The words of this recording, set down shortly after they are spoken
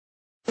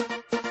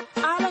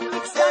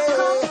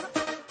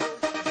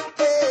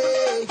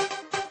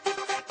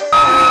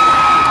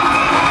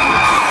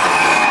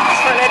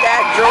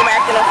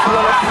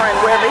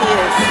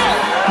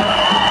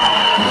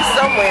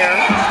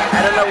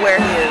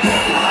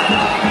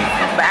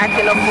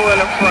a fool in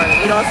the front.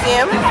 You don't see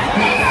him?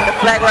 The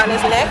flag around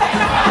his neck.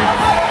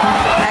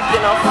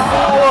 Acting a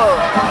fool.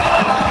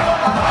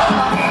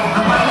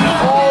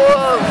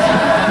 Fool.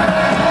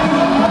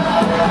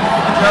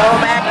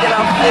 Jerome acting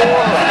a fool.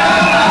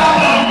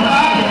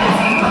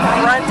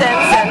 Front and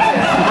center.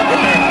 Look at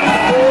him.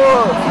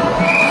 Fool.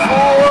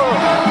 Fool.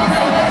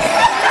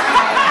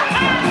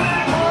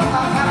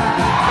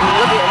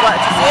 Look at what?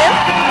 You see him?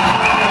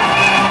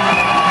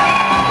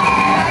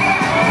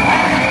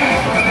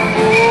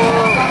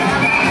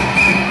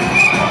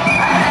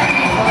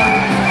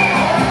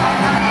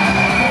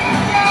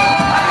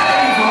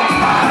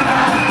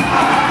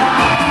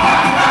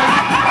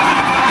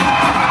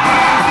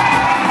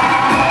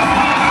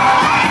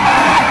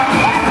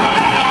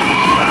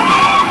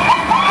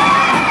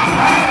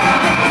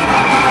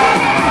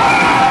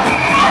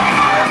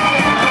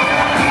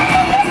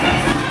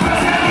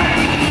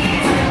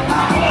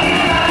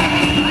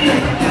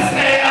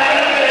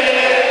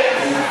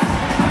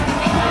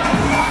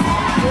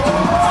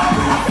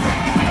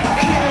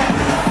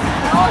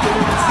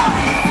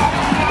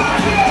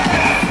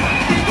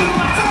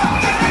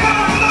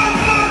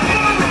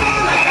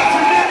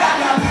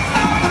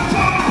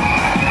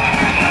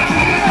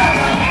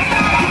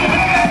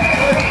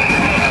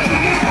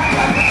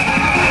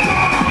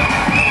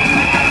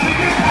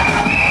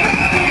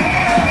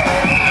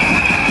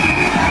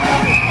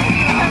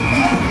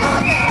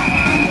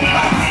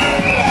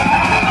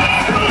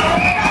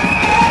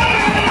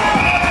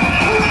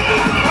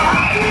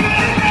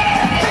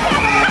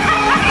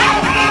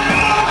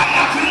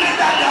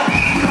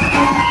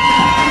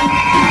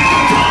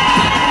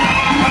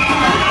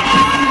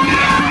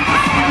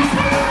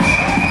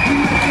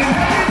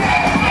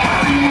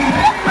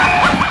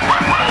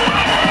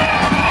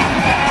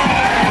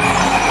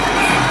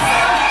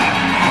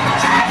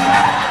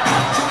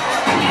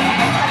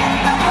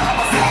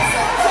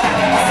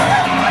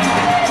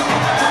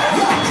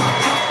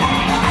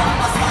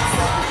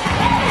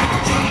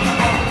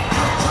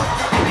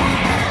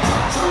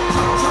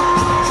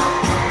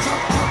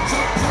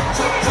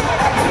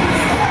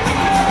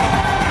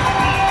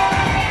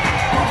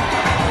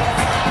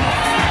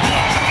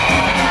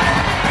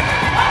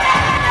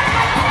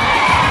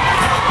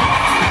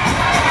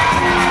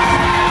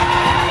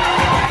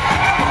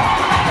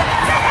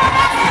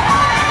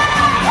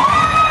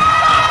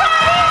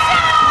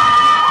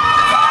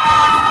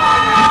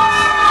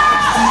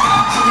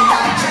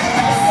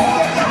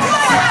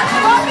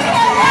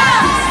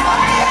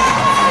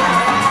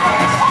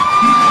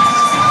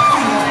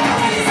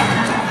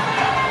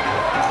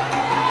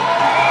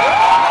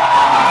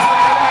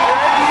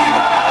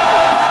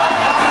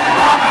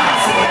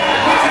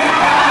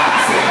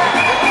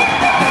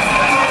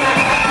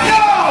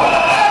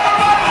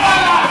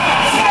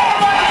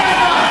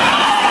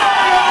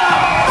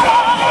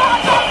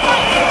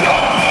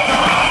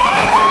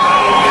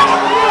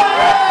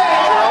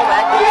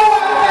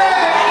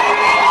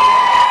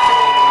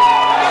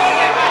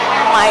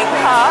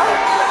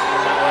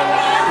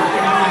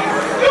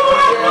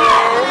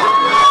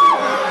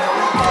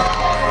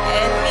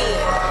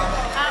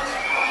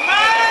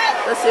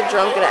 Let's see if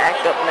Jerome's gonna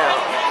act up now.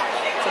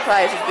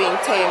 Surprised he's being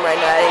tame right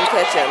now. I didn't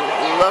catch him.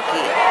 Lucky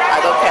I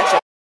don't catch him.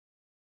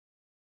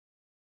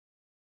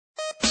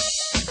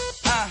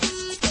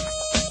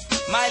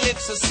 My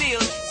lips are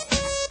sealed.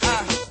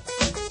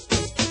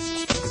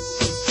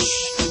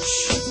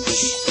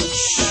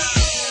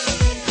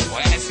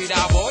 Boy, I see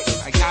that boy.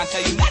 I can't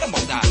tell you nothing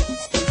about that.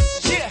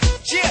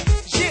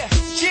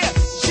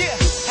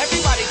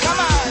 Everybody, come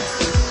on.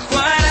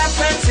 What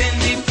happens in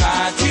the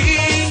party?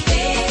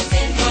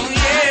 Oh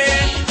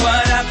yeah.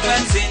 What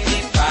happens in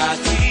the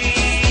party?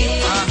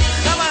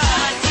 Come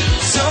on.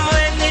 So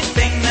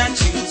anything that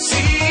you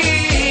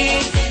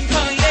see,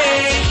 oh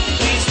yeah.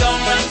 Please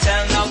don't run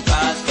tell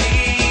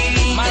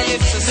nobody. My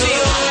lips are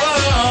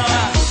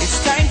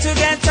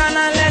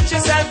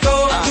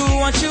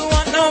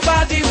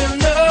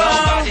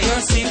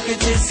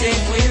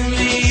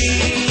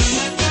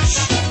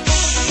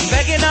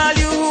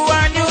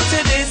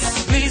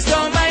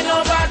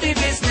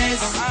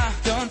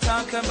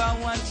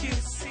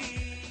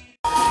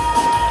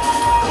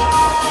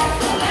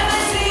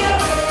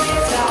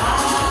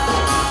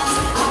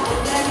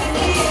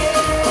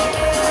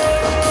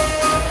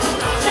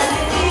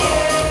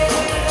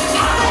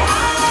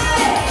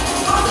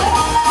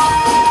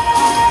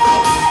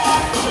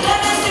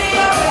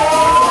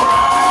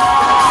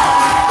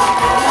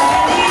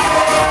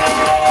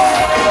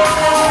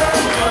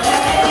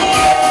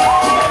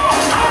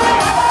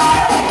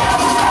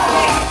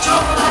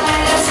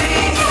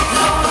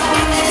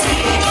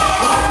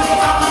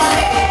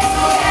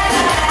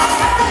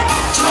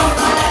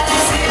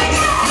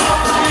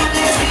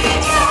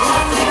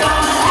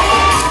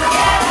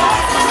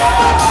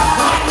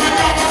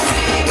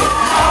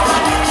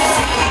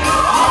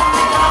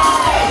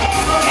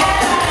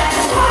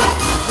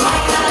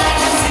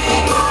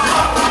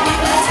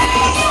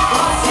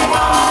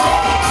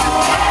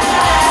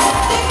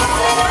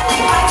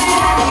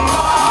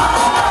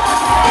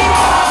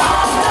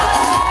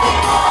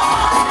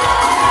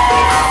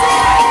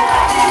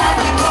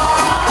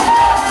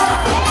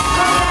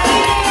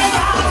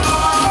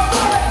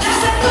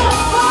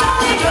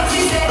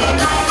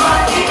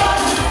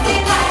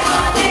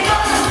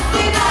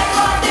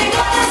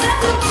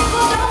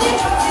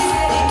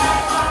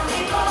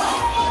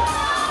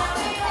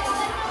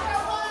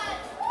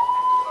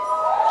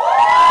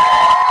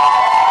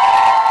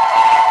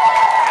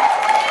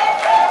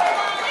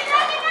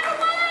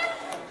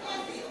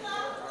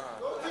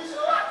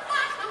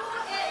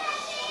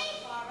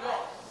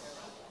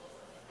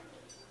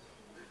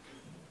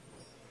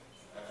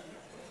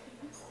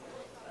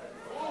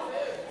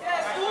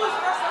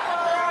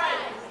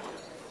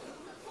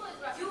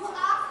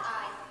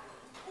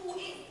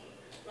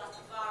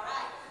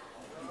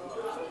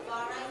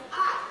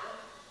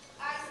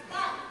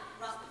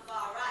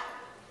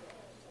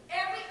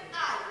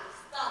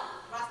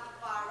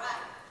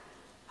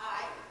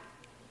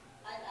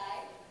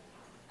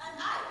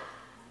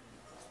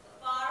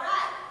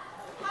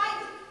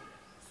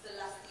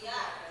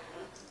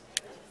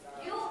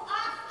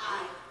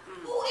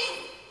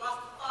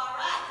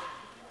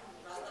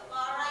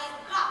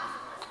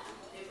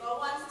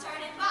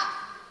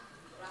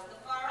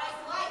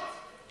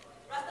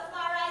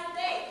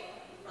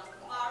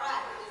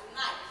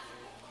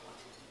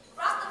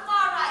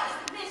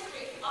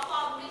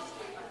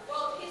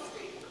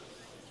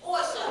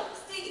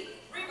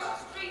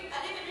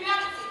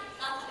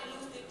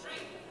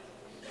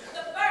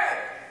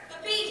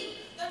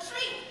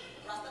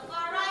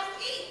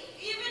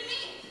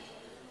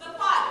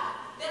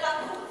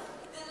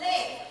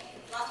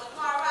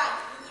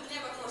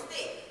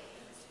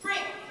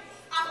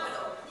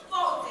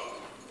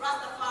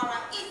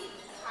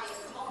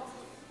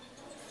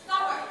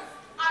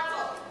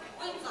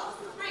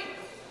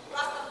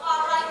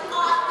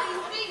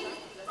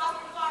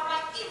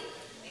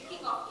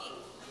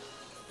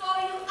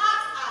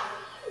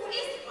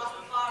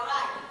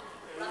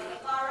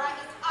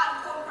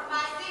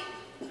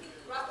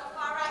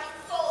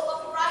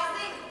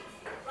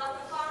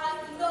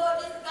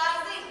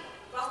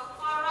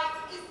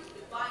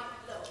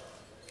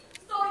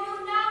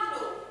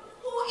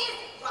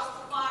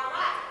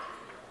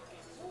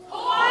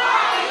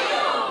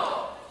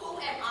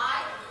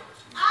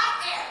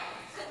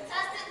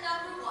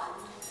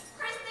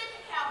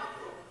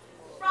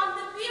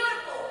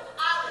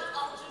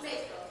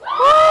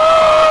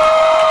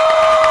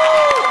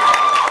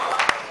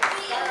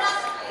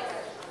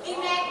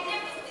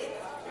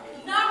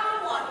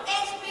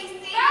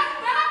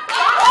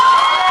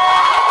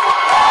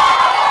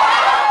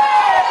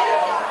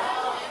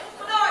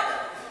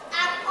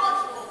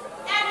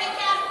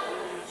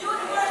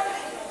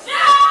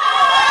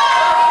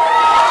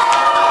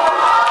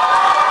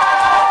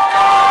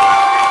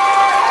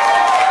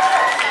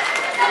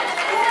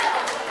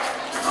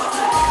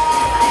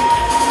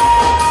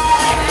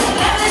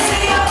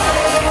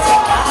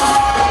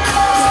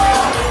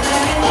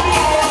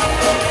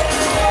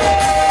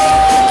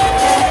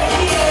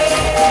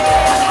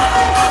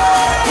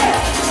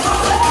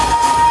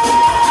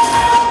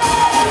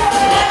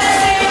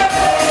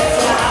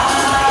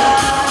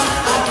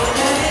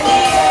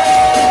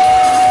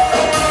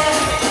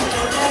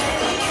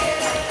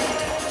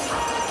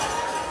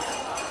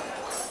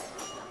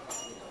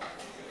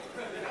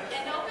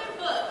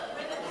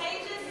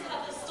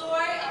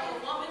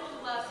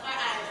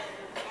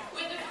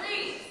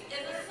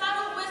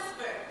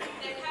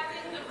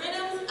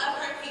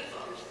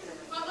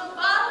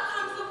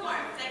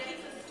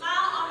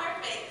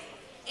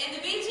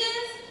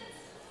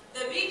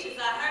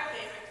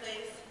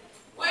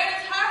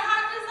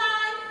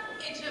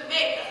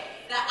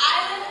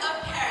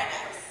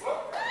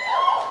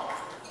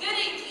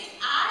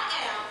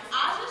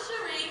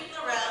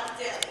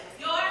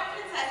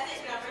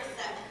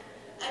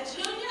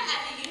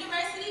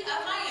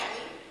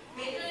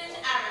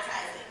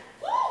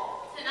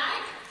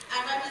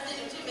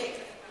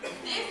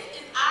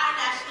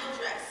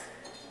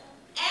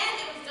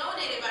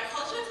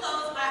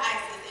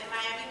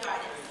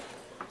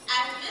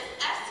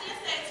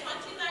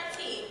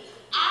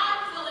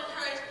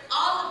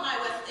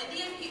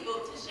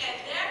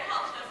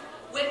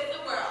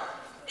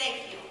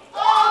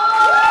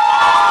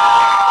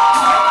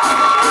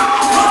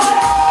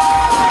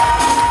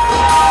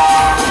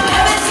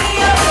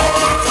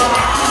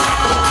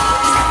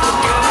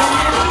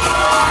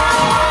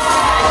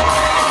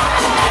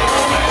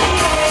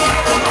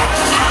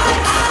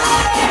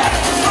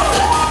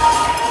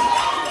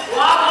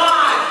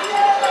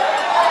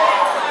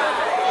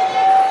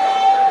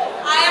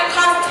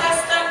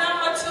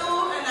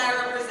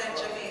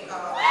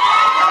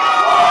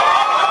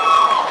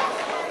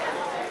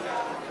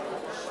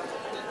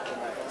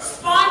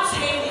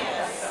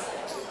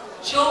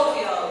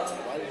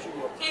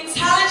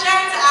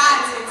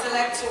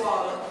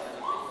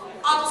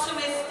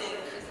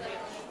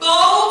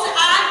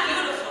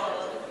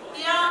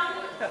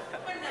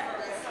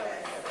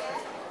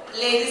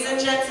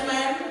and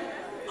gentlemen,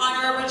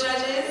 honorable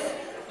judges,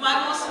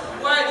 my most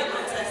worthy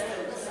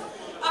contestants,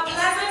 a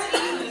pleasant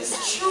evening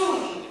is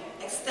truly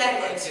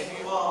extended to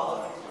you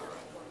all.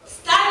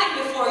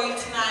 Standing before you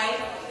tonight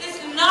is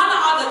none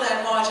other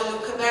than Marjorie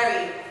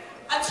Kaberi,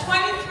 a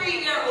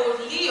 23-year-old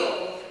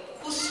Leo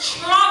who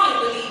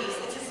strongly believes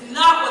it is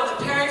not what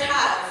the parent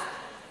has,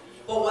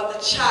 but what the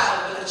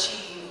child will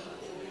achieve.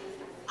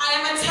 I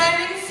am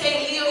attending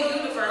St. Leo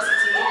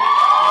University,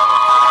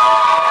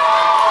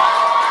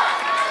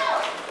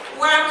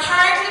 where I'm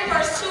currently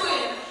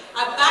pursuing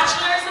a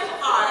Bachelor's of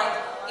Art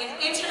in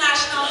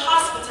International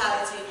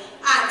Hospitality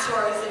and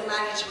Tourism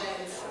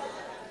Management.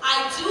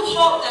 I do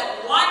hope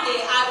that one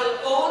day I will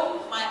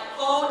own my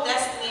own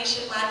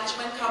destination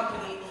management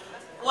company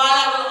while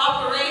I will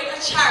operate a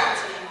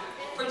charity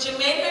for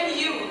Jamaican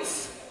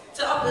youths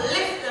to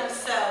uplift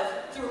themselves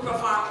through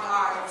performing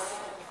arts.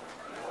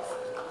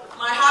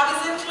 My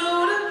hobbies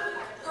include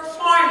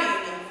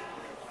performing,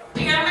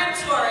 peer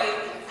mentoring,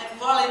 and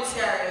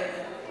volunteering.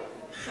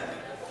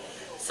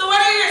 So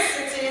whether you're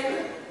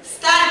sitting,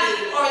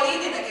 standing, or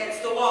leaning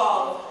against the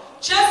wall,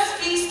 just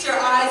feast your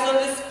eyes on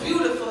this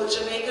beautiful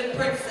Jamaican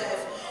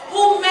princess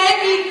who may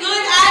be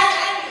good as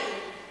any,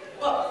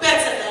 but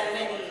better than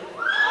many.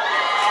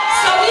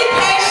 So be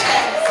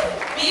patient,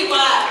 be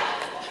wild,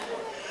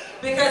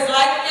 because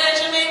like Air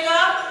Jamaica,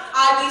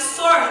 I'll be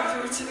soaring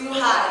through to new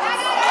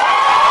heights.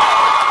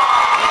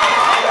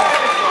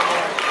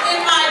 In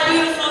my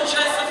beautiful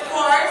dress, of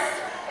course,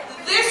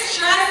 this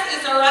dress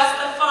is a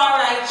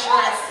Rastafari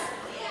dress.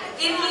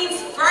 It means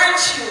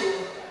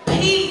virtue,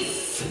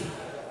 peace,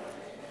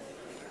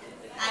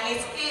 and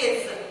it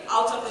is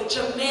out of the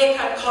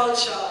Jamaican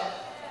culture.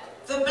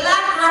 The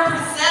black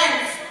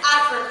represents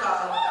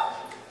Africa.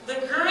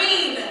 The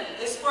green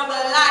is for the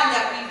land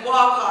that we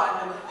walk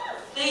on.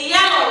 The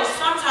yellow,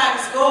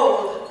 sometimes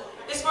gold,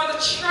 is for the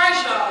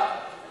treasure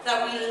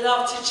that we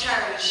love to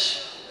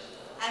cherish.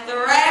 And the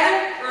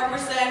red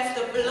represents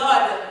the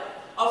blood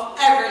of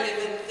every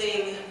living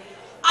thing.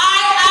 I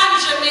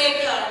am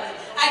Jamaican,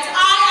 and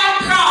I am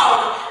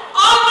proud.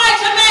 All my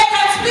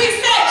Jamaicans, please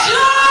say joy!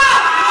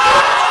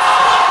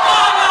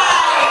 All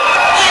right.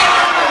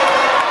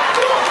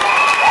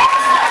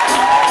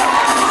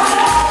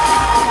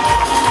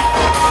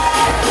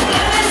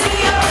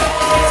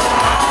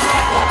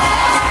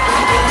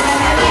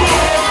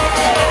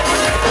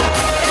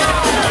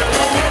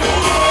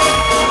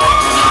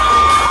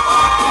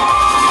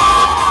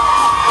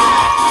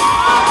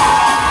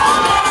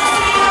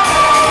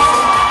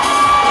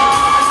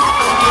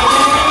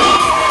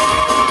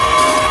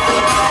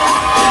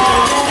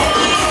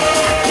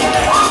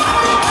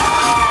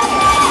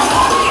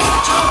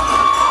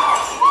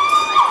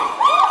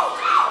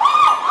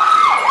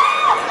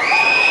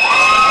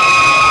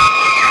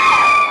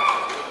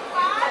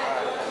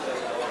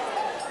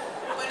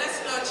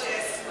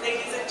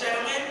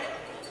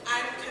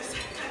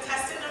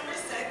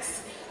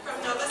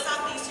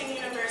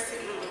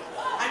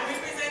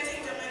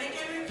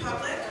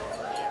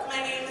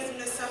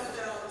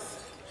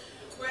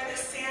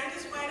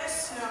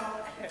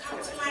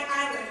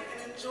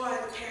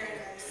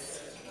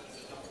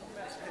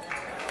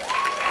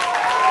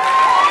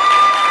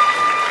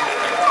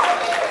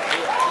 Thank you.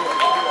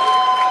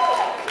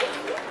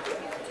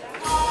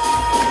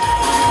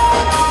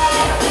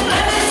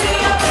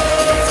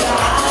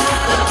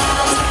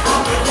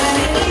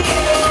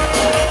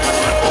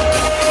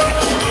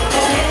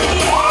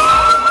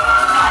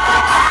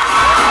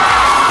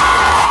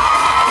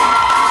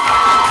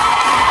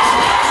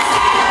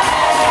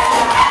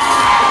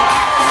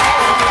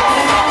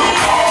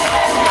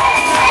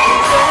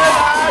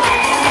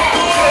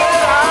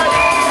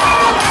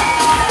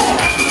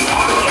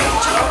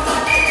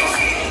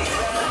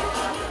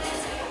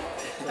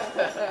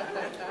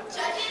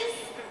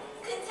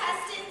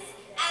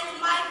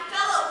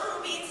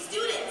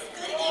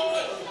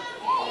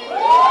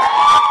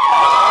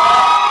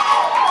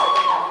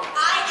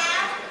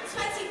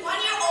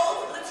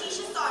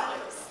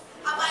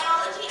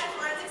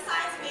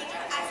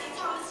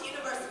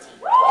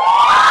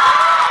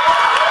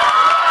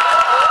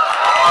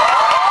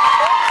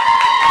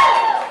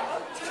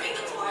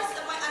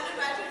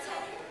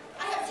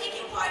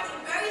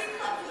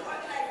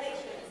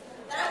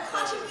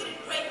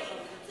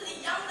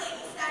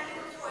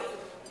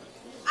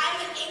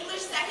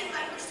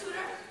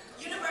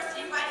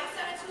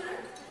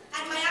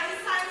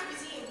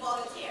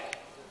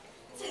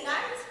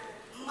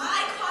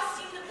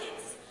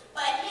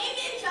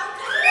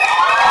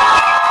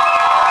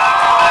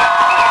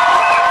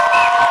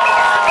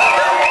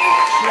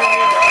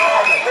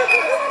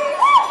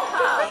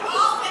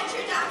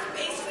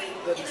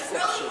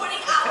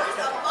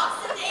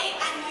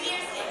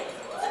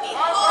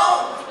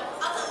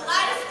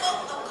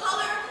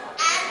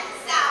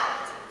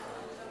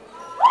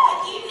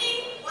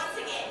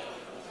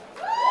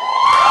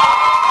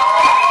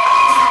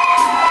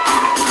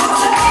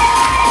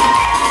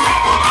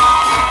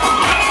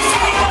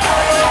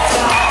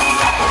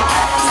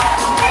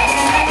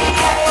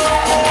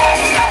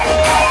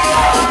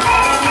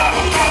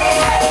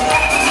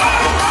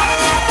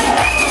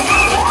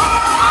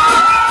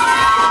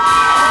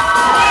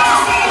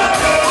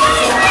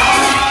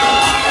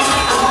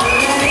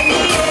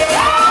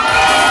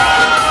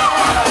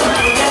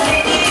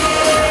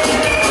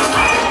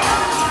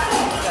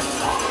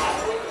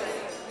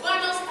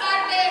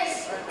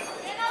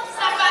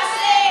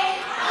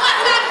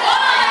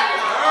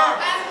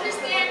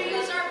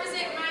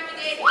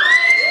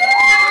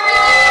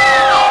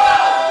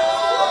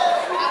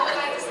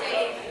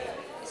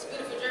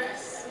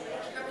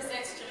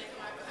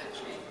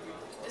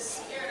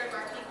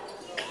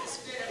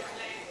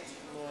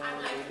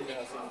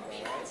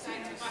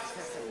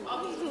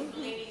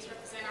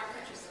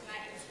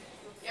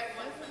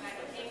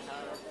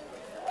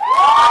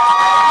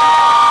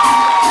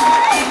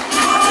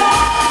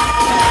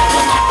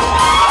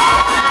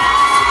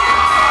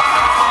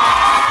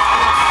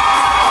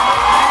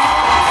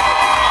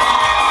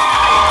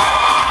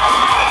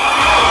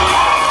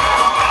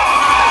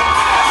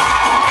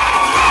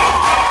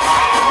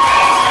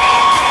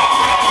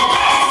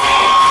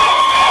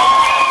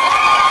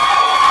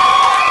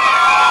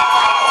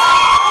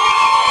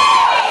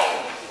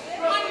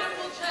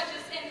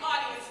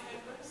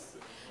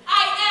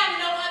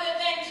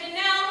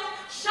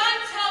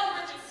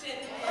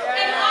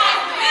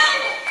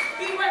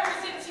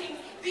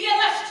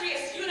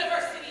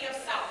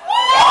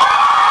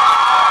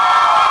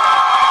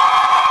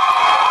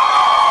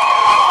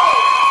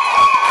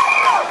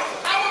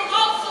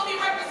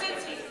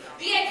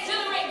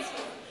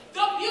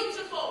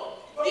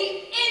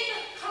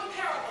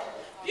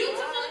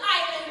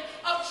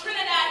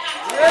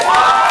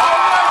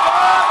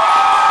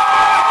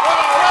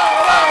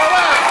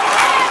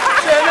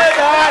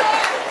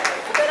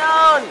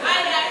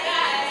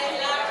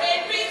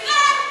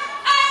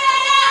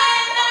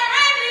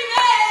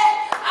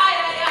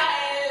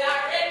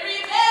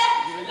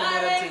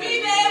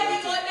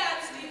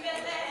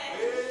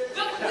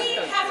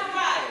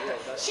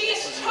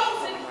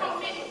 closing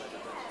committee.